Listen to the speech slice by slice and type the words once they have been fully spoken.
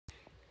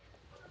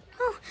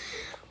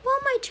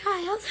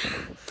child.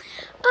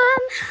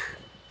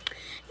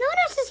 No one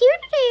else is here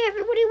today.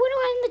 Everybody went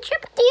on the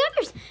trip with the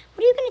others.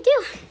 What are you going to do?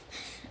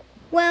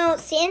 Well,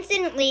 Sans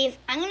didn't leave.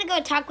 I'm going to go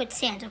talk with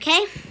Sans,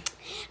 okay?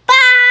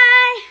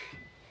 Bye!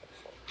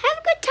 Have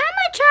a good time,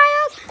 my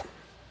child.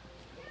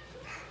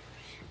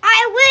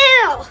 I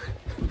will!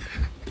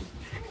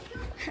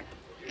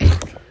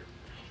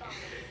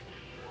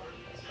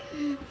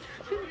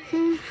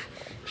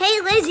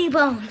 Hey, Lazy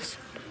Bones.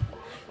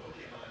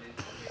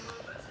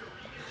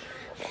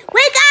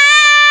 Wake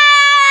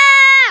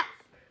up!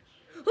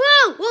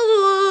 Whoa!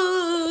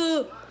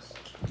 Whoa!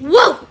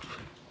 Whoa!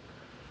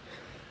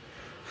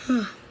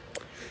 Whoa!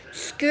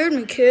 Scared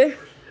me, kid.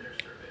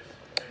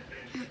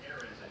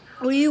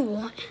 What do you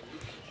want?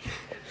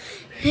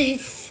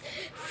 It's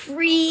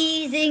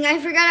freezing. I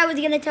forgot I was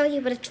going to tell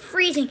you, but it's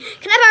freezing.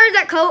 Can I borrow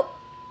that coat?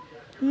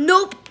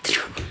 Nope.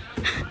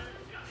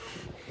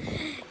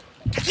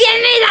 Give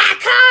me that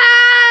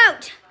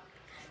coat!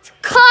 It's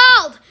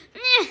cold!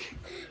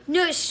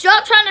 No,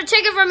 stop trying to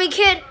take it from me,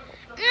 kid.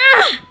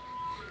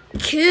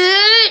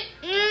 Kid!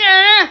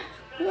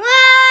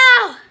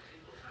 Wow!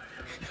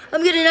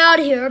 I'm getting out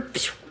of here.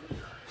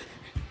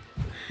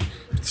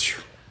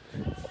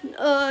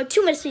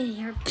 2 minutes in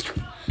here.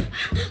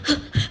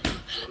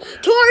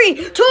 Tori,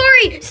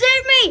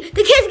 save me!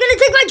 The kid's gonna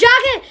take my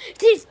jacket!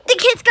 The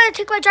kid's gonna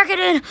take my jacket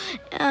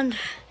and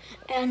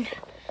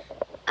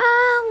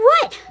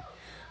what?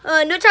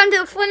 No time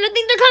to explain. I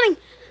think they're coming.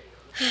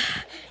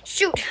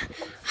 Shoot.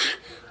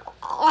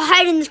 I'll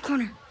hide in this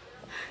corner.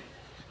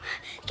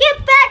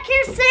 Get back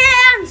here,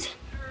 Sans!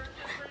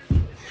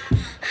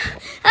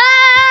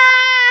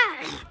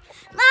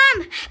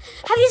 Mom,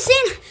 have you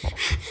seen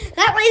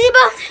that lazy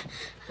bone?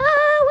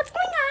 What's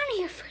going on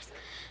here first?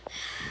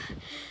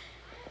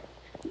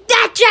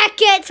 That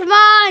jacket's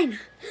mine!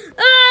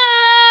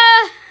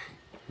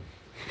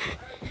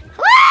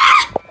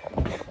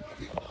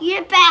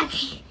 Get back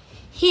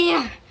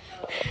here.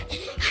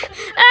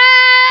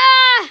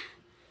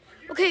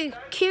 Okay,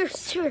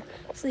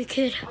 seriously,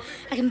 kid.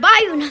 I can buy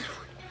you another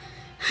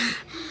one.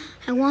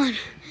 I want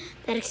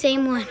that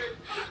same one.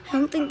 I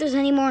don't think there's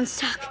any more in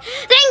stock.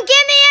 Then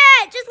give me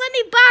it! Just let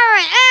me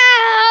borrow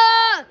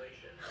it!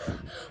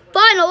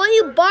 Fine, I'll let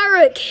you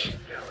borrow it, kid.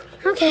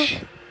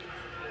 Okay.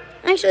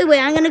 Actually, wait,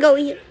 I'm gonna go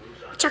eat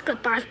a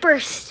chocolate bar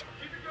first.